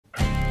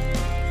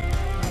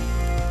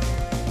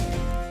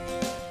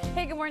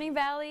morning,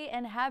 Valley,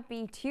 and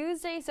happy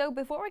Tuesday. So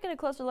before we get a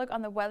closer look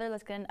on the weather,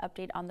 let's get an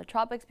update on the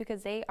tropics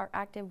because they are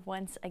active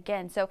once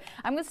again. So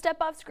I'm going to step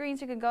off screen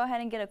so you can go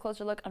ahead and get a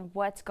closer look on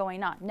what's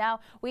going on.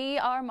 Now, we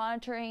are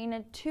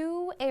monitoring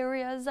two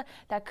areas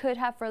that could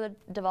have further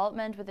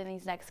development within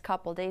these next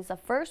couple days. The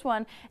first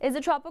one is a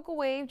tropical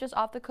wave just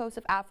off the coast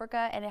of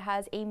Africa, and it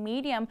has a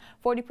medium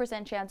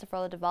 40% chance of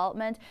further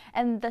development.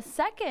 And the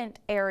second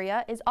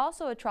area is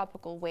also a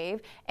tropical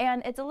wave,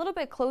 and it's a little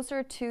bit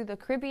closer to the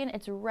Caribbean.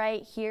 It's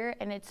right here,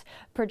 and it's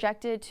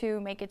projected to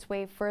make its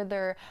way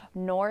further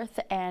north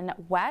and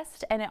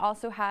west, and it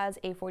also has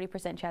a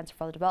 40% chance for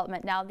further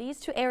development. Now, these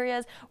two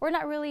areas we're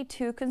not really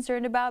too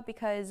concerned about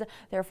because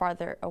they're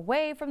farther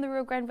away from the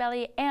Rio Grande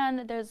Valley,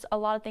 and there's a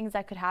lot of things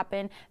that could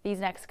happen these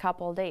next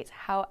couple of days.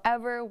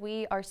 However,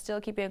 we are still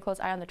keeping a close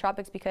eye on the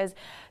tropics because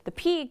the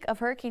peak of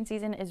hurricane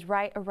season is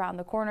right around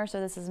the corner, so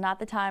this is not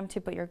the time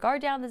to put your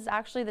guard down. This is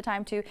actually the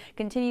time to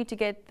continue to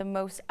get the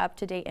most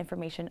up-to-date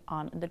information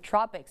on the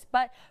tropics.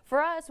 But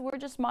for us, we're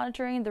just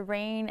monitoring the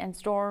rain and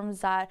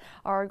storms that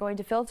are going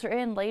to filter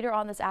in later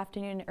on this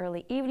afternoon and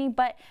early evening.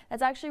 But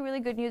that's actually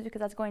really good news because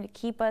that's going to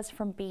keep us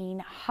from being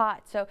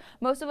hot. So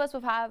most of us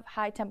will have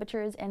high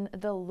temperatures in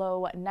the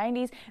low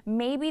 90s,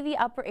 maybe the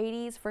upper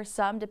 80s for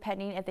some,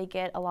 depending if they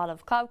get a lot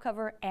of cloud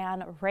cover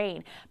and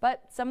rain.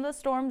 But some of the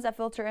storms that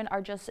filter in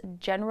are just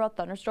general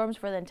thunderstorms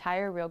for the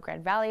entire Rio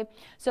Grande Valley.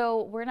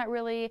 So we're not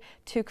really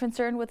too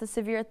concerned with a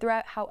severe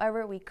threat.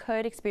 However, we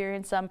could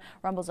experience some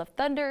rumbles of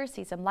thunder,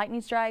 see some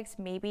lightning strikes,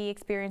 maybe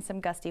experience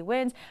some gusty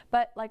winds.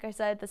 But like I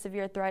said, the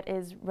severe threat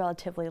is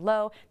relatively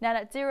low, not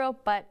at zero,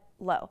 but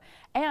low.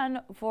 And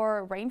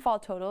for rainfall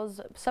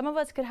totals, some of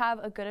us could have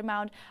a good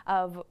amount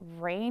of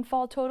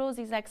rainfall totals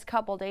these next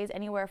couple days,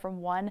 anywhere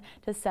from 1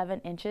 to 7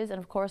 inches. And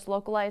of course,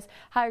 localized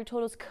higher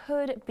totals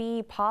could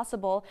be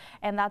possible.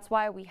 And that's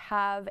why we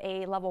have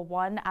a level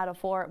 1 out of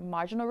 4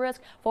 marginal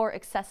risk for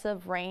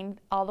excessive rain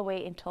all the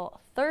way until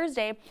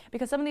Thursday,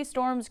 because some of these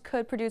storms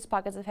could produce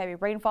pockets of heavy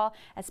rainfall,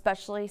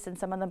 especially since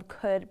some of them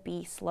could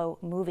be slow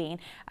moving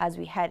as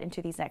we head into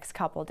these next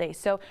couple days.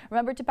 So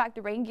remember to pack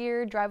the rain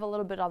gear, drive a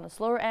little bit on the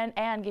slower end,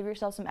 and give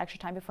yourself some extra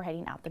time before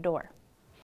heading out the door.